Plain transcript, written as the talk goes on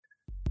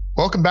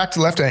Welcome back to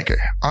Left Anchor.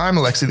 I'm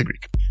Alexi the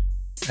Greek.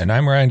 And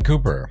I'm Ryan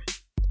Cooper.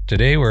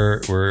 Today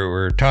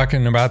we're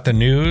talking about the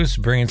news,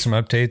 bringing some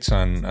updates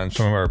on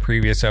some of our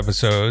previous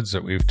episodes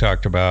that we've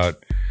talked about.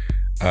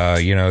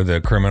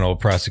 The criminal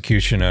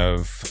prosecution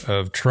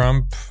of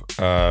Trump.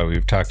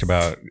 We've talked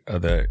about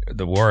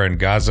the war in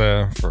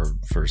Gaza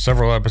for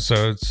several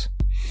episodes.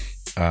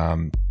 A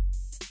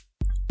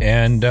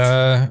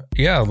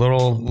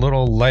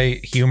little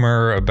light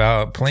humor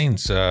about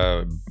planes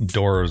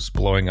doors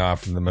blowing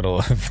off in the middle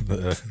of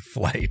the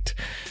flight.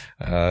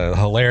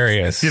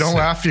 Hilarious. If you don't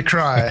laugh, you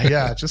cry.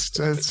 Yeah, just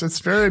it's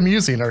very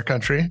amusing, our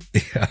country.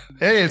 Yeah.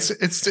 Hey, it's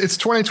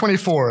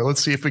 2024.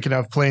 Let's see if we can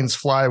have planes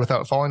fly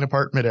without falling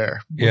apart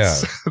midair.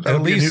 That'll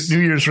be a New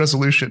Year's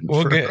resolution.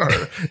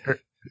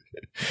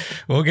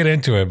 We'll get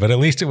into it, but at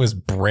least it was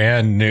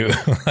brand new,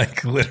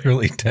 like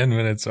literally 10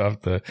 minutes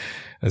off the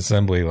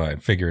assembly line,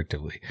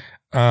 figuratively.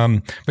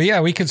 But yeah,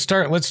 let's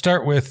start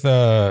with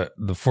the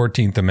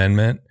 14th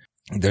Amendment.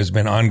 There's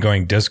been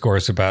ongoing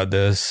discourse about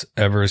this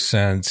ever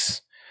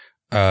since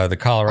the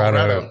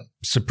Colorado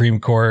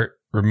Supreme Court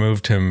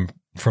removed him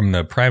from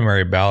the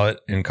primary ballot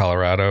in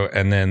Colorado,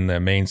 and then the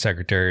Maine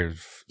Secretary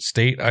of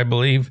State, I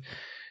believe,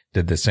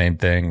 did the same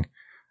thing.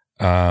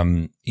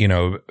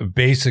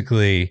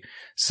 Basically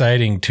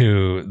citing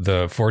to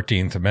the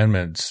 14th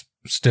Amendment's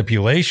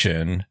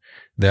stipulation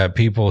that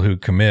people who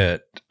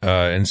commit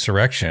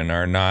insurrection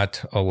are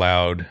not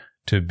allowed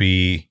to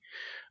be,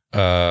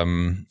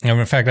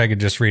 in fact, I could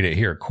just read it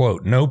here.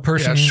 Quote, no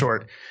person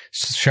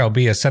shall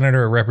be a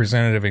senator or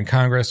representative in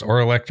Congress or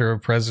elector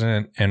of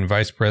president and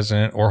vice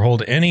president or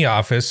hold any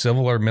office,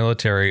 civil or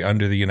military,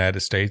 under the United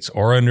States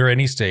or under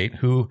any state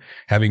who,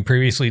 having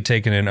previously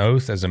taken an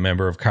oath as a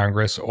member of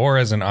Congress or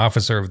as an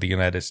officer of the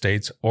United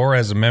States or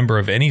as a member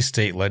of any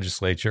state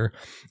legislature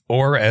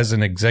or as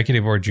an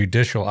executive or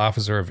judicial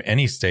officer of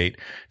any state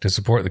to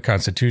support the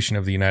Constitution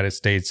of the United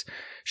States,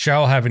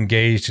 shall have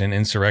engaged in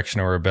insurrection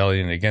or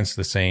rebellion against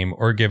the same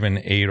or given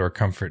aid or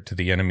comfort to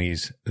the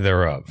enemies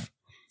thereof.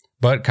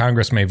 But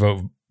Congress may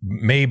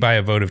by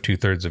a vote of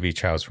 2/3 of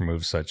each house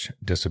remove such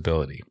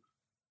disability.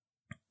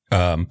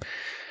 And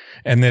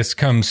this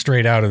comes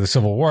straight out of the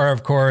Civil War,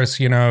 of course.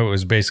 It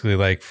was basically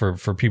like for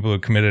people who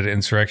committed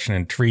insurrection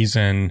and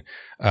treason,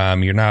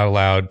 you're not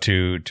allowed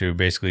to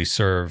basically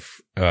serve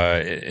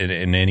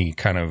in any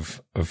kind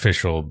of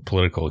official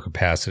political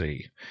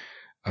capacity.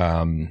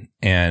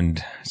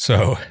 And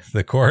so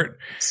the court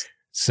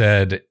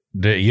said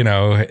that,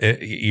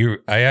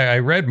 I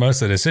read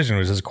most of the decision,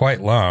 which is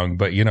quite long,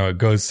 but, it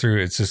goes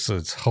through,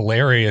 it's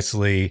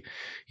hilariously,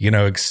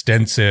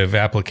 extensive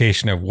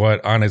application of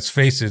what on its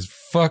face is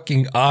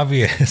fucking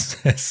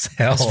obvious as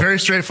hell. It's very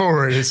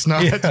straightforward.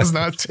 It does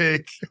not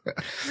take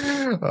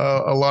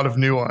a lot of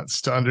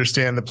nuance to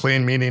understand the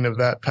plain meaning of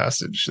that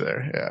passage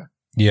there. Yeah.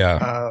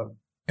 Yeah.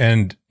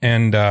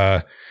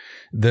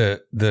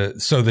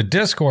 So the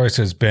discourse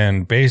has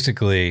been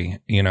basically,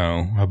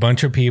 a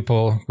bunch of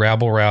people,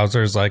 rabble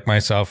rousers like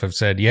myself, have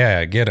said,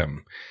 yeah, get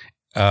him.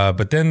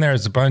 But then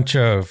there's a bunch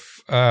of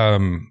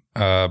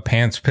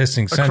pants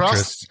pissing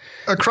centrists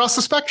across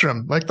the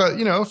spectrum, like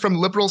from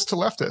liberals to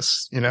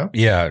leftists.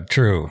 Yeah,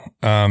 true.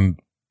 The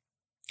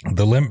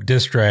limp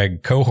diss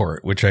drag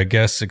cohort, which I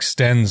guess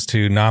extends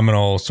to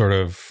nominal sort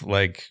of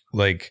like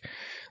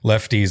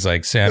lefties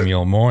like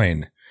Samuel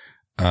Moyn.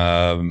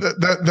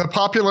 The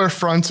popular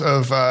front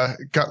of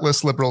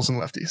gutless liberals and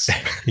lefties.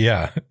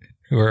 Yeah,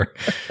 we'll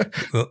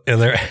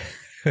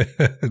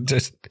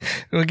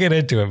get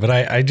into it, but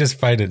I just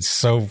find it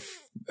so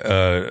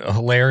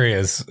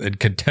hilarious and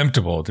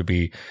contemptible to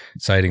be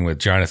siding with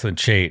Jonathan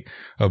Chait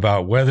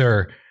about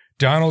whether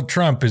Donald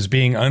Trump is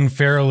being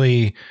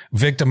unfairly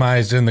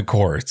victimized in the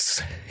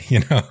courts.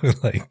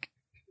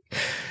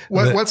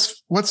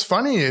 What's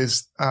funny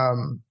is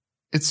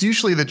it's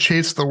usually the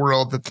Chaits of the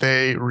world that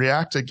they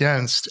react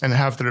against and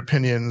have their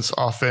opinions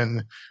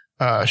often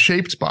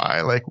shaped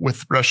by, like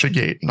with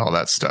Russiagate and all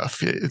that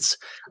stuff. It's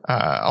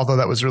although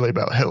that was really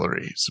about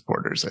Hillary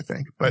supporters, I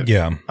think. But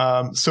yeah,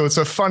 so it's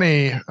a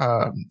funny,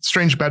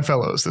 strange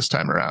bedfellows this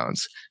time around.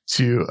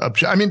 To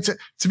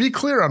be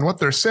clear on what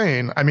they're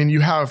saying,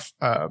 you have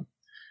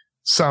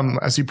some,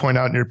 as you point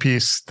out in your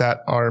piece,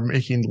 that are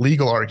making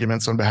legal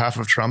arguments on behalf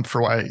of Trump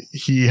for why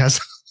he has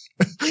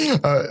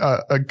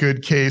a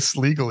good case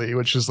legally,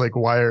 which is like,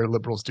 why are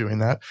liberals doing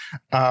that?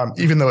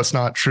 Even though it's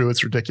not true,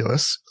 it's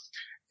ridiculous.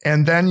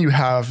 And then you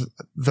have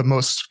the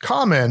most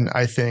common,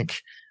 I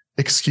think,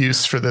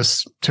 excuse for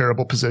this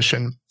terrible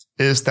position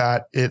is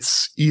that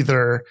it's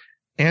either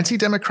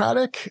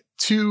anti-democratic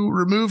to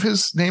remove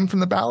his name from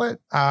the ballot,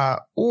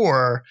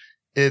 or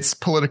it's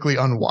politically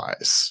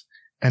unwise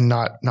and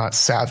not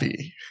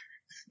savvy.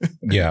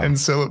 Yeah. And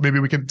so maybe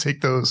we could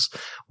take those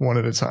one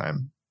at a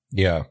time.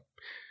 Yeah.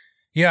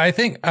 Yeah, I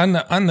think on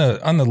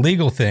the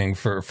legal thing,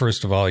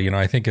 first of all,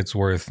 I think it's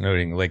worth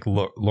noting, like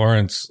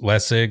Lawrence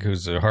Lessig,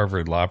 who's a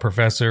Harvard law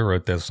professor,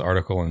 wrote this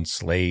article in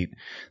Slate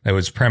that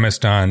was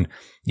premised on,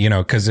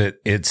 because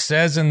it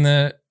says in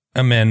the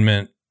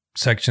amendment,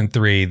 Section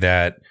 3,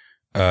 that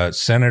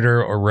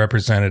senator or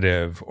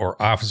representative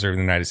or officer of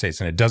the United States.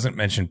 And it doesn't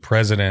mention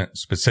president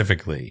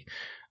specifically.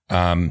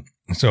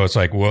 So it's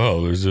like,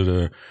 whoa, is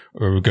it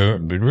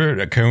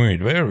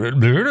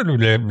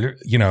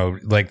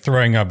like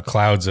throwing up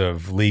clouds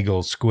of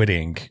legal squid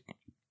ink.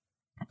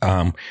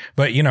 But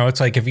it's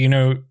like, if you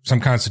know some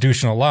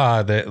constitutional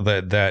law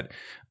that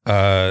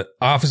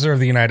officer of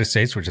the United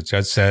States, which it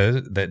just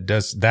says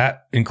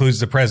that includes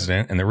the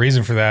president. And the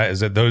reason for that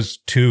is that those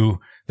two,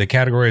 the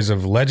categories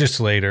of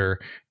legislator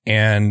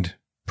and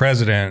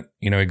president,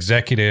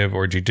 executive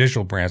or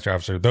judicial branch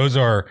officer, those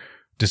are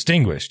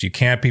distinguished. You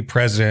can't be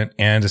president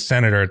and a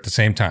senator at the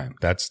same time.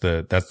 That's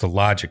the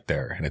logic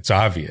there. And it's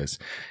obvious.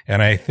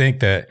 And I think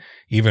that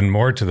even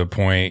more to the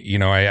point,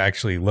 I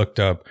actually looked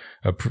up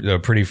a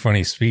pretty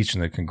funny speech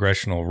in the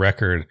Congressional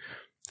Record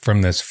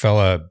from this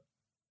fella,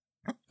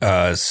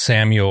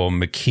 Samuel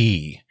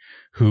McKee,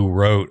 who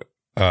wrote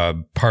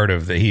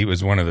he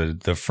was one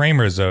of the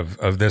framers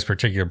of this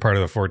particular part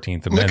of the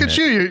 14th Amendment. Look at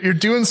you. You're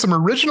doing some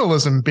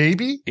originalism,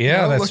 baby.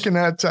 Yeah. Looking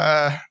at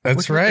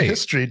that's right.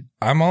 History.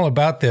 I'm all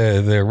about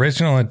the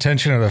original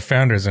intention of the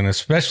founders, and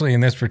especially in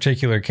this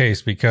particular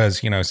case, because,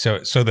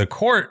 so the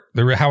court,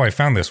 how I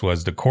found this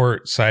was the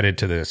court cited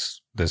to this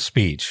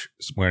speech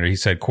where he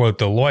said, quote,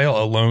 "The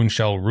loyal alone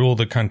shall rule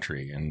the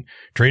country, and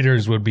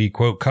traitors would be,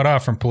 quote, cut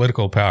off from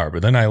political power."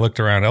 But then I looked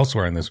around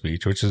elsewhere in the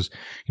speech, which is,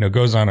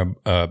 goes on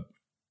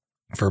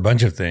for a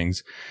bunch of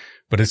things.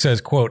 But it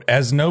says, quote,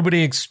 "As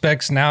nobody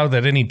expects now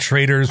that any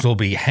traitors will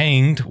be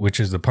hanged,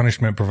 which is the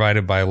punishment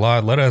provided by law,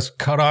 let us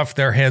cut off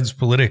their heads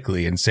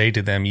politically and say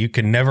to them, you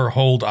can never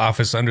hold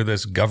office under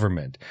this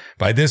government.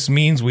 By this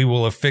means, we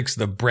will affix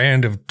the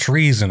brand of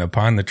treason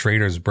upon the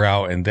traitor's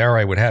brow, and there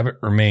I would have it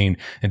remain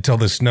until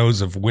the snows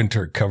of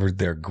winter covered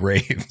their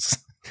graves."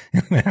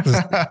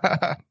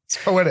 It's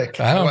poetic.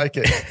 I like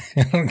it.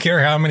 I don't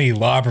care how many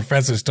law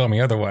professors told me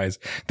otherwise.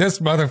 This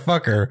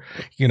motherfucker,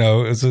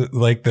 is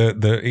like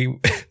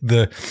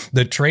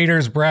the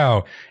traitor's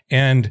brow,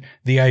 and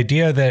the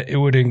idea that it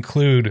would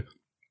include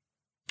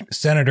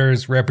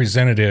senators,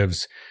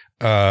 representatives,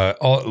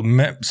 all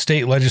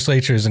state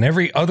legislatures, and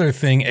every other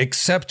thing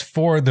except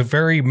for the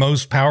very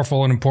most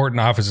powerful and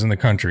important office in the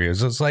country.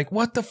 It's like,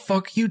 what the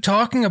fuck are you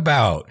talking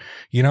about?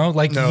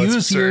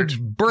 Use your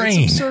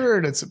brain.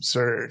 It's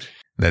absurd.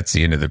 That's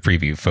the end of the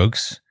preview,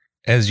 folks.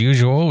 As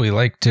usual, we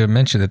like to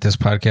mention that this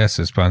podcast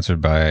is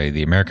sponsored by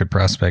the American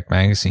Prospect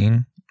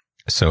Magazine.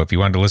 So if you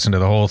want to listen to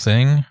the whole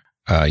thing,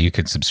 you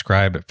can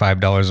subscribe at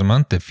 $5 a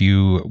month if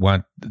you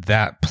want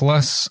that,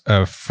 plus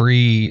a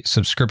free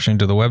subscription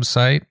to the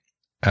website.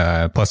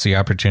 Plus the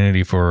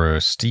opportunity for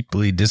a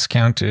steeply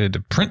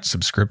discounted print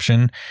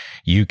subscription.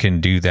 You can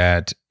do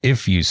that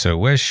if you so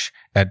wish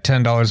at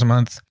 $10 a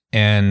month.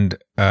 And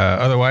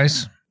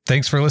otherwise,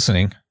 thanks for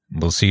listening.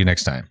 We'll see you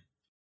next time.